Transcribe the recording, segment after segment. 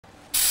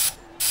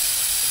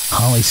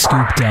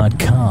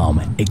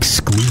Hollyscoop.com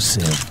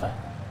exclusive.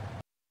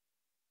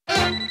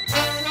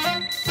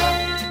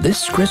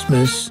 This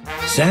Christmas,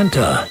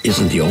 Santa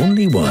isn't the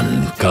only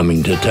one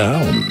coming to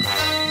town.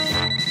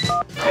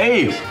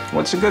 Hey,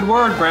 what's a good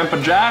word,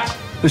 Grandpa Jack?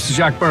 This is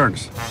Jack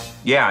Byrnes.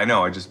 Yeah, I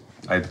know.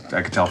 I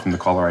could tell from the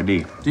caller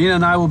ID. Dean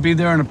and I will be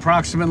there in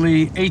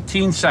approximately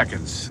 18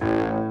 seconds.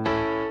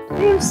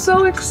 I'm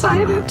so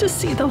excited to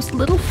see those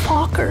little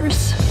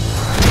Fockers.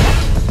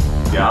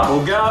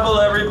 Gobble, gobble,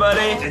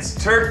 everybody. It's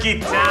turkey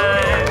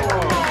time.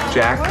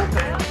 Jack,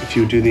 if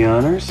you would do the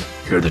honors.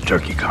 You're the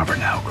turkey carver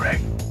now, Greg.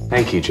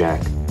 Thank you,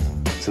 Jack.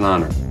 It's an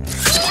honor.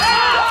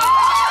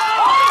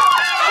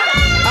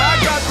 I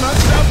got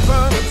myself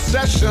an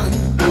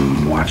obsession.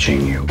 I'm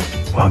watching you.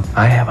 Well,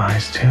 I have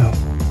eyes, too.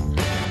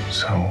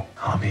 So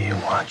I'll be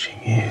watching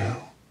you,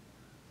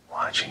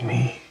 watching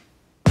me.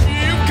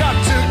 You got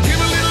to give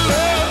a little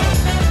love.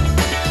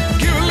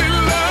 Give a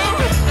little love.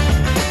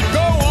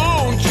 Go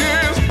on,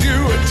 just do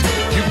it.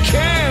 You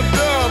can't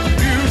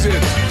abuse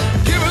it.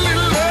 Give a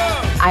little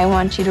love. I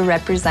want you to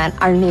represent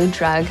our new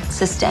drug,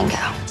 Sustengo.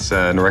 It's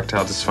an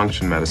erectile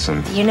dysfunction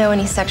medicine. You know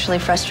any sexually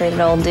frustrated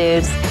old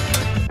dudes?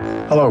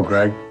 Hello,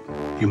 Greg.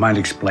 You mind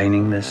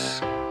explaining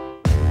this?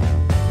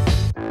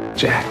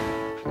 Jack,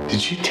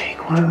 did you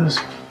take one of those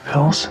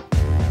pills?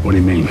 What do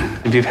you mean?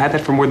 If you've had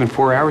that for more than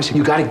 4 hours,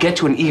 you gotta get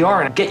to an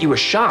ER and get you a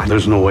shot.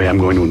 There's no way I'm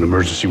going to an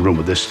emergency room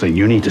with this thing.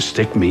 You need to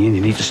stick me, and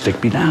you need to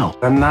stick me now.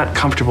 I'm not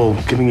comfortable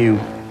giving you.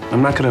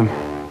 I'm not gonna.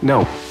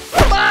 No.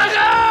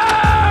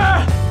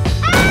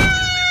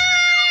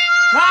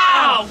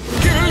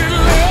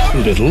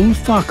 Little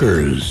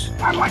Fockers.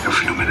 I'd like a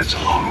few minutes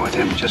alone with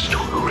him just to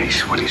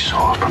erase what he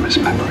saw from his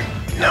memory.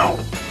 No.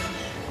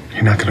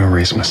 You're not gonna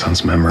erase my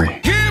son's memory.